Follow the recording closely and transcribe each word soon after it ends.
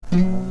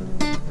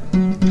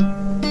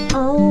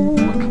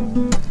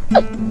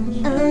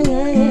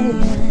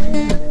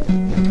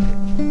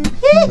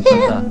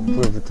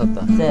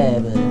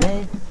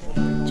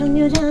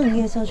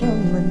여기서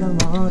좀만 더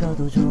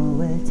멀어도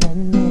좋을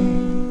텐데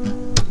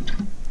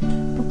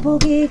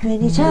폭폭이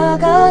괜히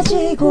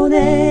작아지곤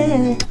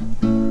해.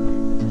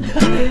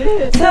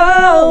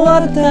 다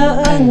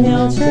왔다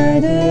안녕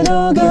잘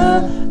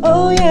들어가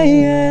oh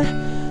yeah yeah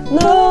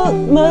너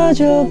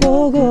마저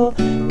보고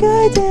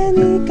갈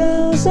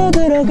테니까 어서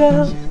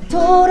들어가.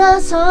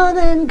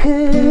 돌아서는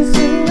그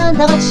순간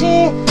다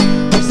같이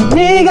벌써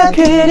네가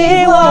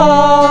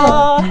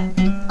그리워.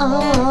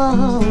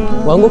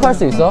 완곡할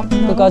수 있어?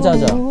 끝까지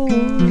하자.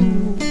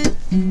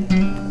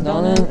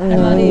 너는 할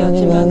말이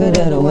없지만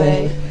그대로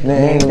왜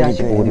내일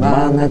다시 우리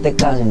만날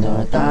때까지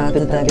널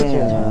따뜻하게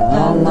해줘.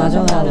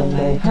 너마저 가는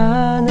배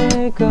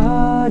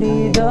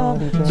하늘거리도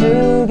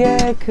두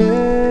개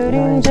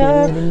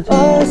그림자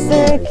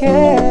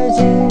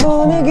어색해진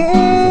분위기.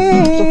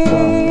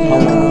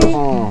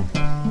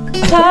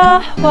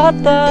 다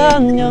왔다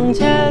안녕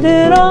잘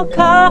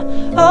들어가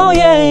oh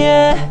yeah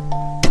yeah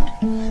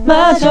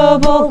마저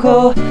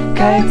보고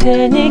갈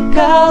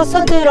테니까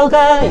어서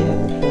들어가.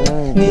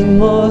 네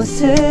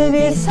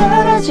모습이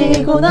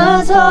사라지고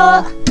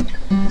나서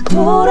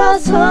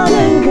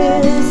돌아서는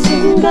그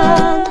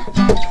순간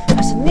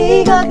벌써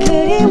네가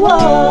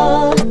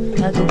그리워.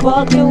 나도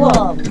walk you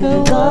up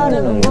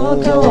그거는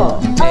walk you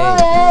up oh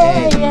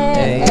yeah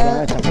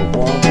yeah 자꾸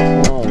walk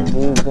on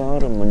두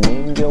걸음을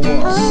넘겨와.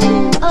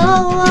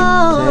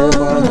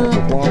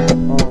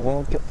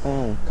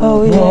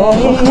 oh yeah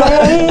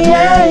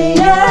yeah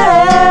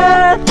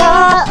yeah 다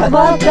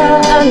왔다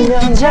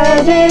안녕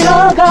잘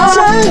들어가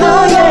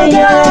oh yeah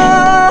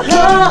yeah 너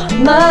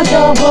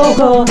마저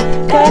보고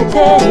갈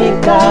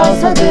테니까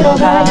어서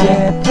들어가.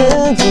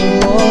 예쁜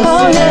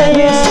뒷모습이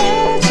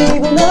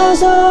사라지고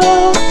나서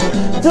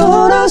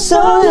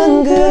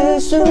돌아서는 그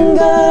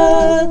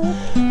순간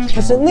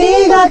벌써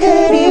네가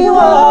그리워.